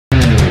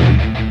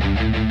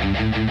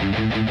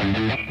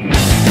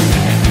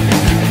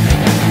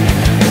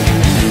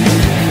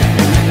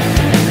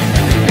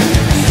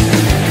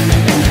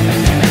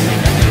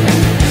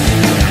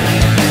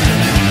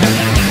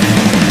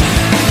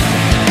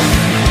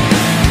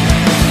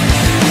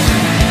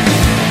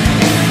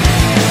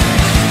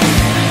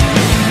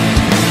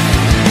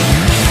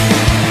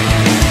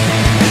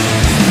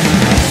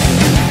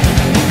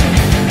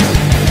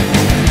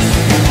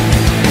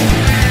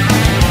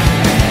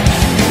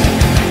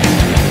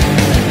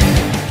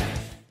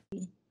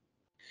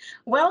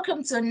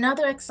Welcome to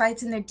another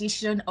exciting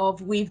edition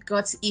of We've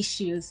Got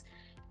Issues.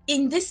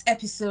 In this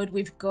episode,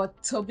 we've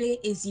got Tobe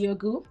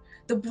Ezeogu,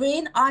 the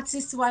brain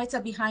artist writer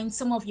behind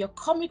some of your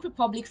Comic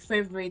Republic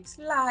favorites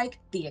like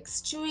The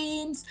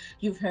Extremes,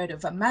 you've heard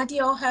of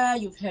Amadioha,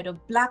 you've heard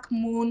of Black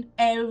Moon,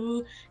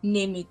 Eru,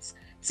 name it.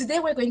 Today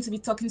we're going to be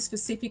talking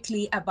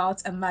specifically about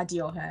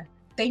Amadioha.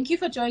 Thank you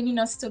for joining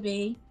us,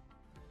 Tobe.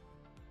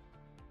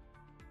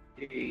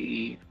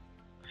 Hey,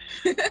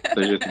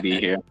 pleasure to be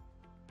here.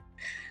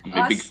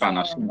 I'm a big fan.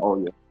 I've seen Awesome. all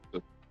your.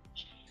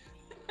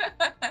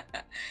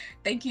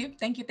 Thank you.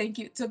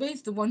 Tobe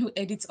is the one who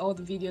edits all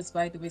the videos,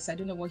 by the way, so I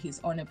don't know what he's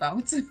on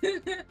about.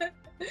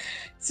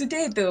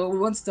 Today, though, we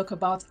want to talk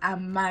about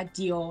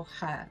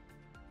Amadioha.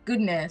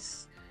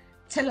 Goodness,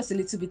 tell us a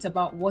little bit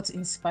about what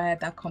inspired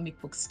that comic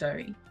book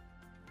story.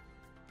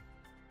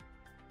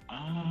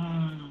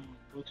 Ah,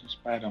 what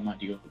inspired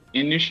Amadioha?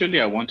 Initially,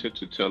 I wanted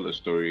to tell a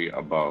story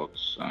about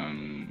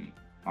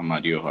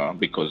Amadioha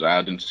because I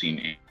hadn't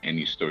seen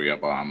any story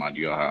about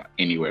Amadioha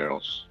anywhere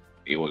else.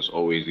 It was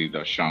always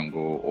either Shango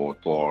or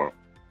Thor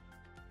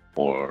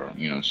or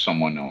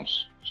someone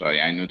else. So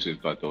I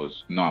noticed that there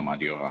was no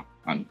Amadioha,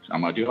 and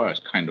Amadioha is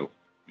kind of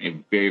a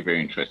very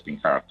very interesting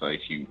character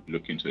if you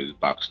look into his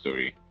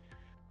backstory.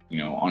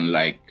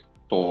 Unlike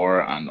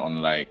Thor and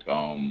unlike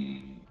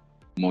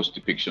most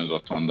depictions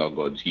of thunder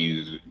gods,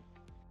 he's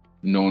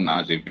known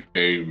as a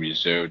very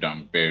reserved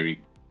and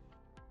very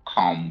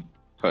calm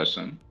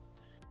person.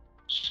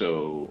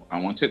 So I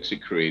wanted to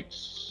create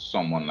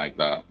someone like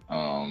that,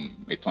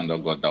 a thunder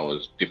god that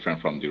was different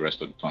from the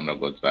rest of the thunder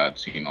gods that I'd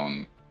seen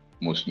on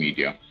most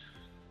media.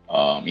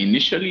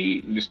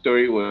 Initially, the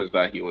story was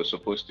that he was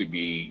supposed to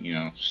be,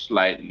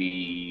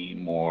 slightly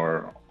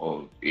more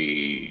of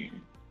a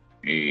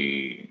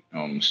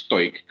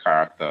stoic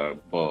character,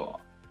 but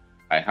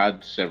I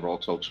had several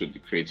talks with the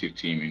creative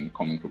team in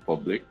Comic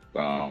Republic,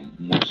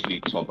 mostly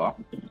Toba,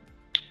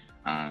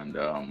 and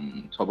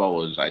Toba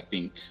was, I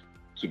think,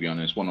 to be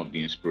honest, one of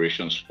the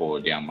inspirations for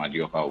the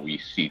Amadioha we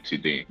see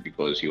today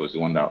because he was the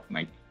one that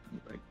like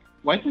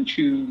why don't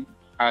you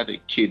add a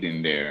kid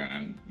in there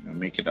and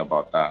make it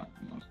about that?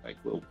 And I was like,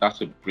 well,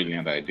 that's a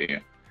brilliant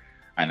idea,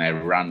 and I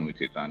ran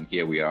with it, and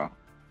here we are.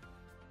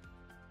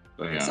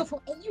 So yeah. So,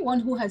 for anyone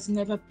who has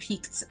never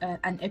picked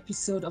an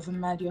episode of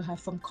Amadioha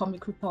from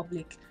Comic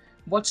Republic,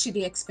 what should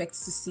they expect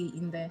to see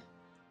in there?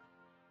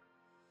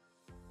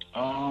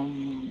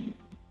 Um,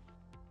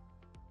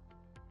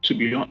 to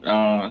be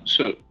honest,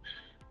 so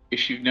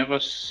if you've never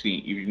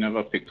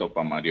picked up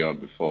Amadioha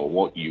before,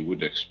 what you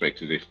would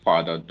expect is a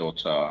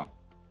father-daughter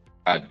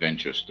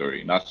adventure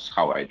story. That's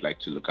how I'd like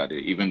to look at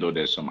it. Even though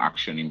there's some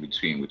action in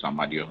between with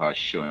Amadioha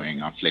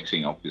showing and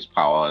flexing of his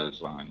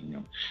powers,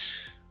 and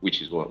which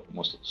is what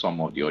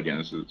some of the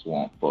audiences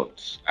want.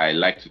 But I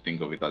like to think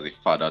of it as a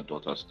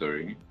father-daughter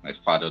story, a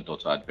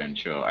father-daughter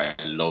adventure. I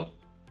love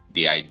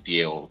the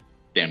idea of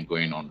them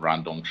going on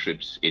random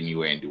trips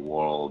anywhere in the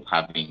world,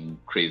 having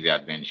crazy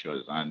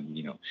adventures, and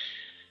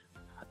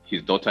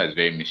his daughter is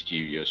very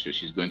mischievous, so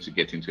she's going to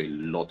get into a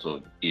lot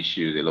of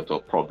issues, a lot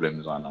of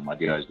problems, and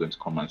Amadioha is going to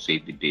come and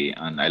save the day.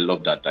 And I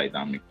love that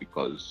dynamic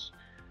because,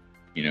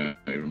 it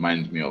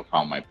reminds me of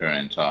how my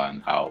parents are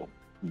and how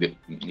it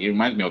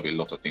reminds me of a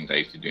lot of things I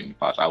used to do in the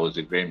past. I was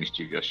a very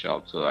mischievous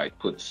child, so I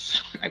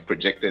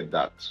projected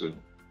that too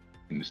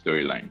in the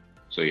storyline.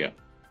 So yeah.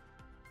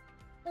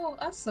 Oh,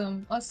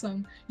 awesome,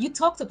 awesome. You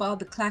talked about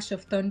the Clash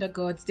of Thunder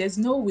Gods. There's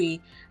no way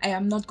I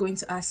am not going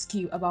to ask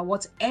you about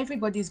what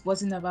everybody's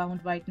buzzing around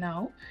right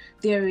now.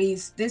 There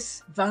is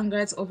this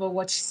Vanguard's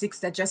Overwatch 6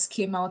 that just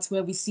came out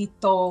where we see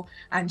Thor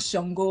and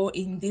Shango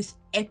in this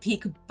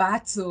epic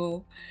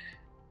battle.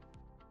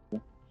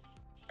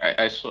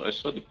 I saw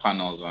the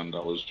panels and I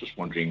was just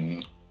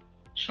wondering,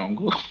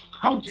 Shango,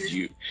 how did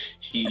you?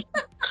 He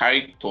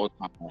carried Thor's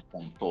hammer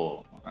from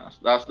Thor.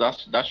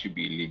 That should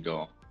be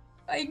illegal.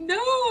 I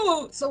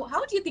know. So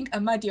how do you think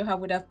Amadioha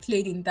would have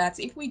played in that?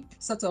 If we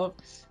sort of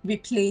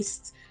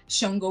replaced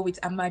Shango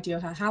with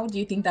Amadioha, how do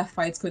you think that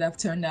fight could have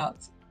turned out?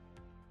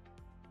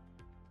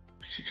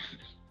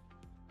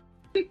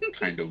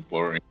 Kind of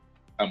boring.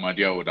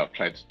 Amadia would have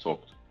tried to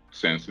talk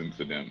sense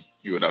into them.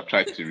 He would have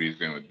tried to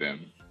reason with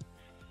them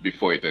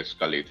before it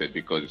escalated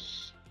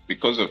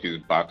because of his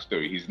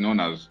backstory. He's known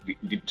as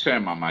the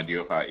term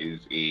Amadioha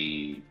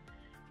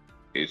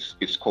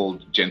is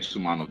called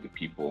gentleman of the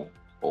people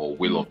or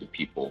will Mm. of the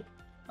people.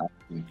 That's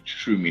the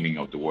true meaning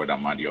of the word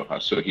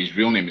Amadioha. So his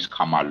real name is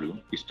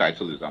Kamalu. His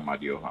title is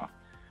Amadioha.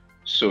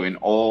 So in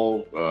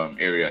all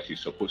areas,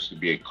 he's supposed to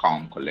be a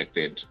calm,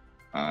 collected,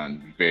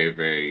 and very,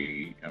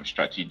 very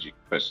strategic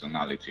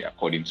personality,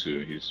 according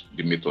to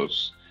the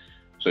mythos.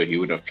 So he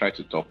would have tried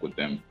to talk with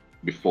them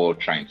before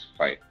trying to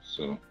fight.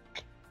 So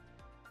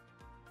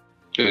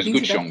it's Didn't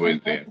good it have Shango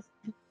is turned out?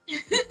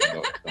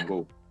 there.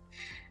 Shango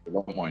a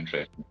lot more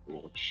interesting to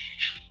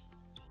watch.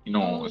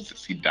 Oh, To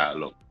see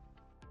dialogue.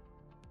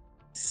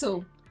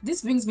 so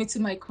this brings me to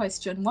my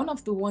question. One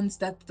of the ones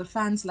that the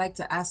fans like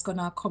to ask on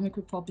our Comic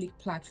Republic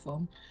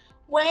platform.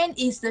 When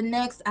is the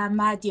next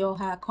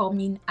Amadioha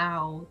coming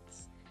out?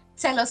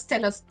 Tell us,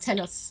 tell us, tell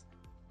us.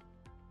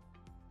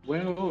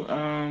 Well,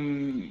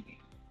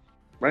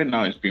 right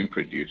now it's being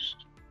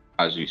produced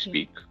as we Okay.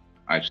 speak.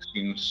 I've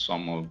seen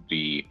some of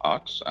the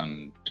arts,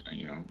 and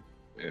you know,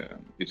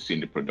 it's in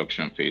the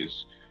production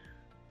phase.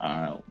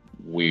 Uh,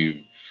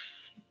 we've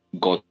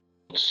got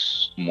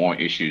more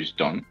issues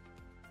done,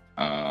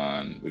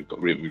 and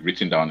we've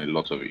written down a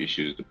lot of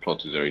issues. The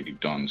plot is already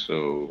done,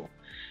 so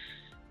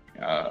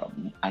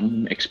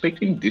I'm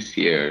expecting this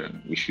year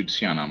we should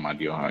see an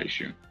Amadioha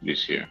issue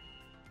this year.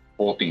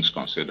 All things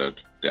considered,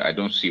 I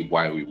don't see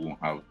why we won't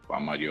have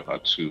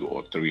Amadioha 2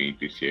 or 3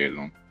 this year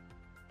alone.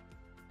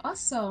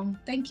 Awesome.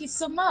 Thank you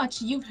so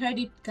much. You've heard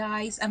it,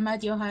 guys.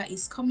 Amadioha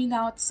is coming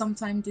out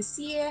sometime this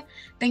year.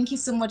 Thank you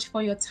so much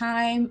for your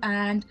time.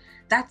 And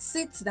that's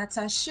it. That's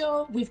our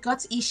show. We've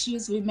got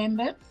issues,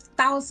 remember?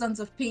 Thousands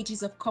of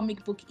pages of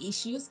comic book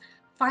issues.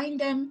 Find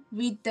them,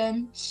 read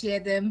them, share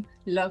them,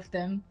 love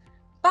them.